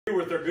Here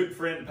with our good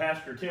friend,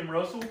 Pastor Tim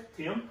Russell.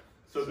 Tim,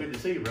 so good to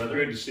see you, brother.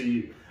 Good to see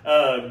you.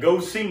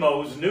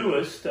 GoSEMO's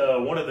newest,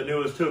 one of the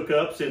newest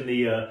hookups in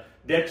the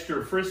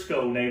Dexter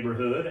Frisco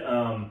neighborhood.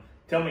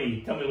 Tell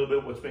me a little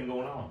bit what's been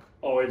going on.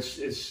 Oh,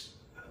 it's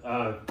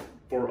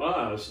for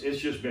us, it's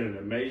just been an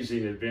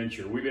amazing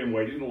adventure. We've been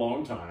waiting a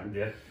long time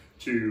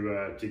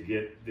to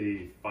get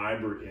the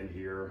fiber in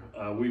here.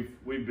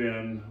 We've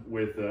been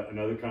with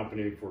another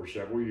company for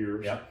several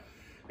years.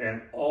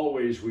 And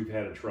always we've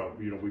had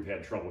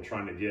trouble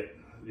trying to get,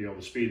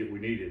 the speed that we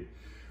needed.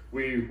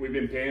 We've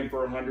been paying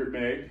for 100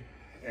 meg,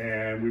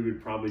 and we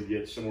would probably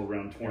get somewhere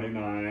around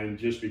 29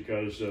 just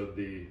because of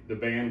the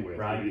bandwidth.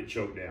 Right. We get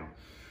choked down.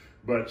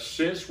 But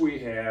since we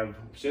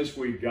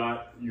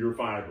got your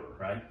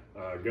fiber,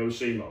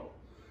 GoSEMO,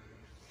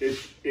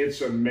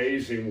 it's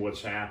amazing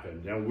what's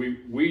happened. Now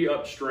we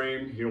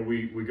upstream,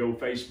 we go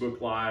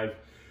Facebook Live,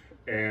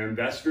 and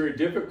that's very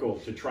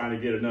difficult to try to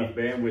get enough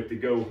bandwidth to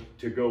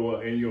go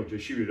and to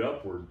shoot it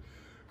upward.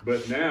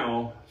 But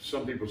now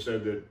some people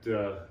said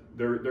that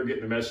they're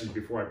getting the message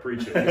before I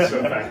preach it. It's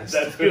so fast.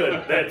 That's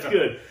good. That's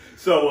good.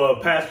 So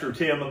Pastor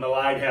Tim and the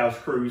Lighthouse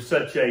crew,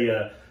 such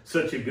a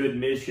good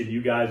mission.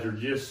 You guys are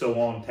just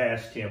so on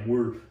task, Tim.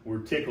 We're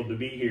tickled to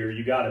be here.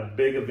 You got a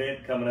big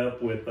event coming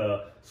up with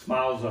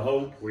Smiles of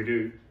Hope. We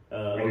do.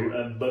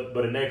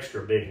 But an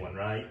extra big one,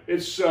 right?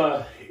 It's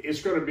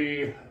going to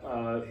be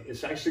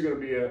it's actually going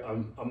to be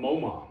a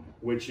MOMOM,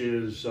 which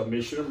is a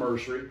Mission of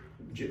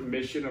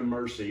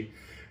Mercy,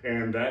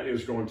 and that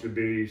is going to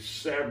be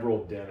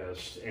several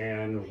dentists,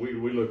 and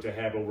we look to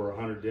have over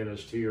 100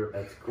 dentists here.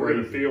 That's crazy. We're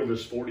going to fill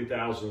this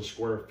 40,000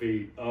 square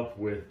feet up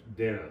with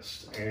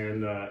dentists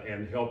and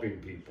helping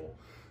people.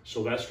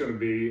 So that's going to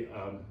be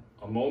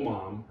a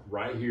MOMOM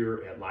right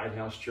here at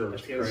Lighthouse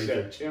Church in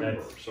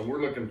September. So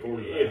we're looking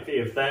forward to that.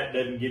 If that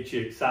doesn't get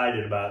you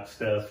excited about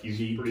stuff, you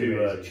need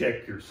to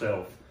check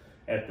yourself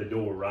at the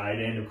door, right?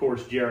 And of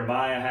course,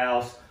 Jeremiah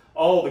House,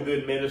 all the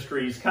good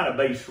ministries kind of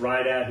based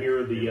right out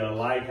here, the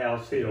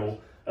Lighthouse Hill,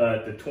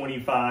 at the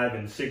 25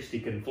 and 60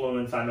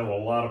 confluence. I know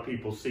a lot of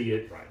people see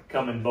it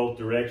coming both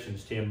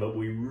directions, Tim, but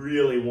we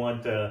really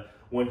want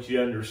you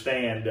to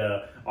understand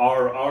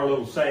our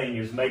little saying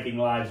is making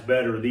lives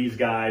better. These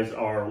guys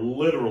are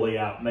literally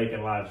out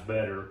making lives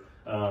better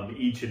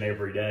each and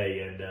every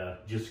day, and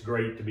just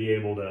great to be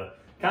able to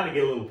kind of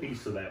get a little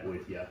piece of that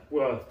with you.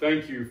 Well,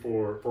 thank you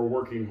for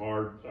working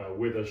hard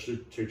with us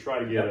to try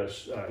to get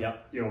us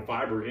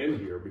fiber in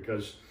here,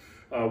 because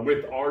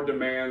with our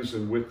demands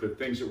and with the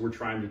things that we're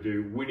trying to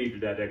do, we needed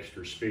that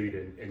extra speed,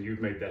 and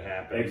you've made that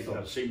happen.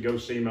 Excellent.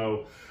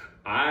 GoSEMO.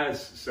 I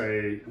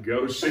say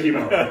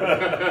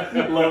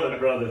GoSEMO. Love it,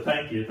 brother.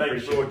 Thank you. Thank you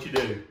for what you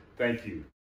do. Thank you.